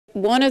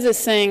one of the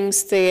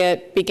things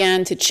that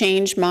began to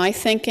change my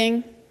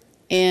thinking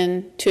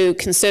to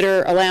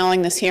consider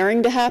allowing this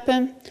hearing to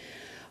happen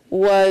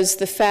was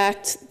the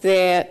fact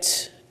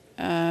that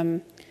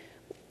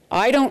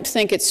I don't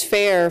think it's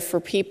fair for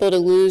people to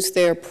lose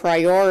their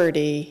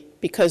priority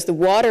because the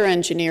water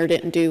engineer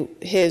didn't do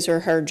his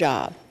or her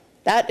job.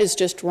 That is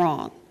just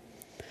wrong.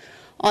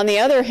 On the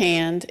other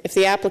hand, if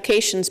the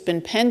application's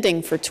been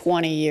pending for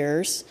 20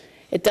 years,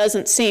 it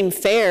doesn't seem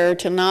fair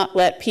to not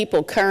let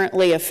people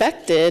currently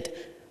affected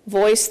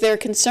voice their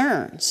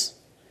concerns.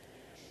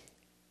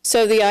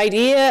 So the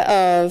idea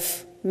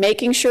of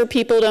making sure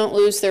people don't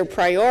lose their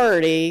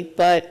priority,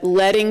 but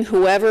letting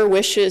whoever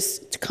wishes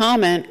to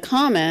comment,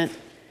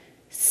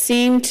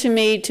 seemed to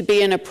me to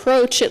be an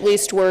approach at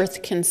least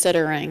worth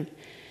considering.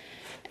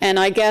 And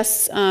I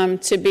guess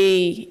to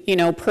be,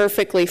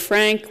 perfectly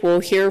frank, we'll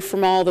hear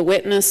from all the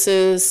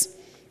witnesses.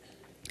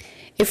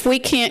 If we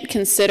can't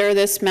consider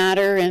this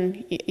matter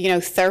and,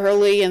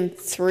 thoroughly in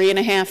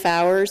 3.5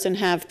 hours and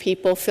have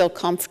people feel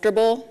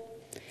comfortable,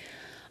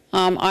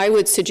 I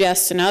would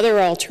suggest another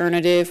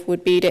alternative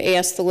would be to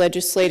ask the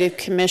Legislative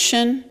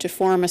Commission to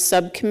form a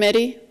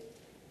subcommittee,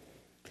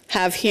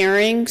 have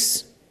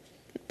hearings,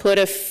 put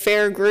a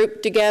fair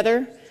group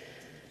together,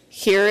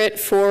 hear it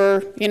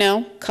for,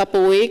 a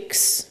couple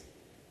weeks,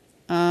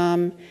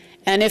 and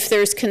if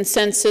there's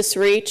consensus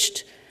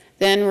reached,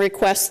 then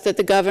request that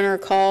the governor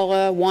call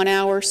a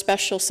 1-hour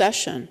special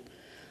session.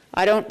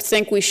 I don't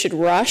think we should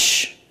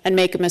rush and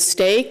make a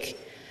mistake,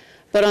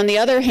 but on the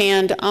other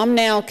hand, I'm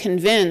now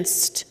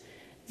convinced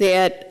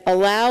that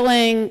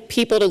allowing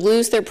people to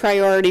lose their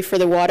priority for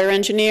the water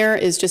engineer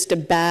is just a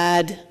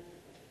bad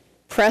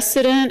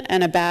precedent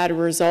and a bad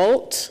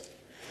result.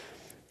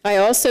 I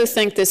also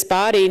think this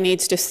body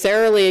needs to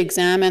thoroughly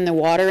examine the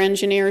water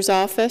engineer's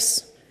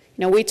office.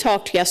 We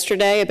talked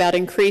yesterday about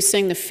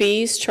increasing the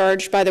fees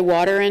charged by the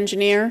water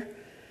engineer,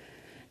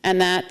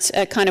 and that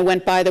kind of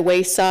went by the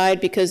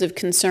wayside because of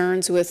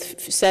concerns with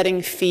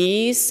setting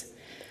fees.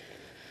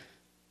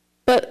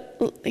 But,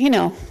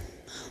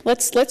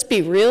 let's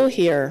be real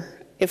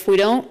here. If we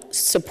don't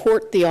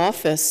support the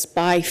office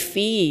by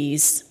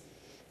fees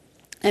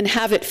and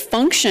have it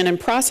function and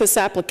process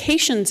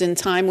applications in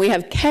time, we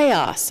have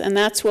chaos, and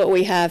that's what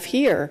we have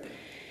here.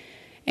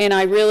 And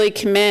I really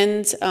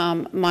commend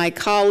my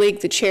colleague,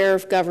 the Chair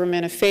of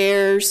Government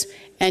Affairs,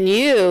 and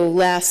you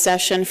last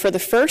session for the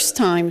first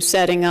time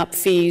setting up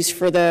fees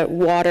for the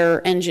water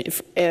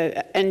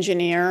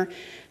engineer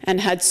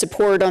and had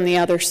support on the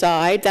other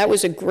side. That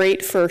was a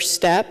great first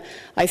step.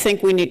 I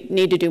think we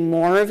need to do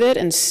more of it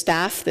and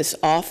staff this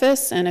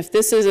office. And if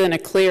this isn't a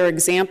clear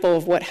example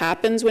of what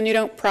happens when you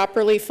don't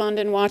properly fund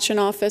and watch an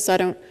office, I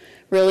don't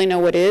really know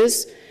what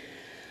is.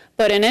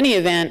 But in any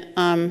event,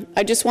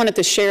 I just wanted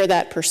to share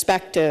that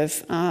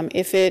perspective. I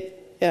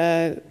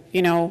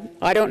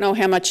don't know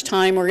how much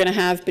time we're going to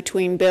have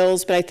between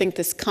bills, but I think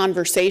this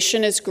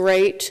conversation is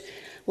great.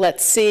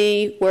 Let's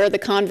see where the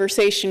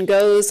conversation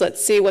goes.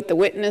 Let's see what the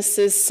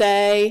witnesses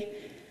say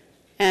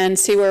and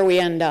see where we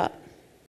end up.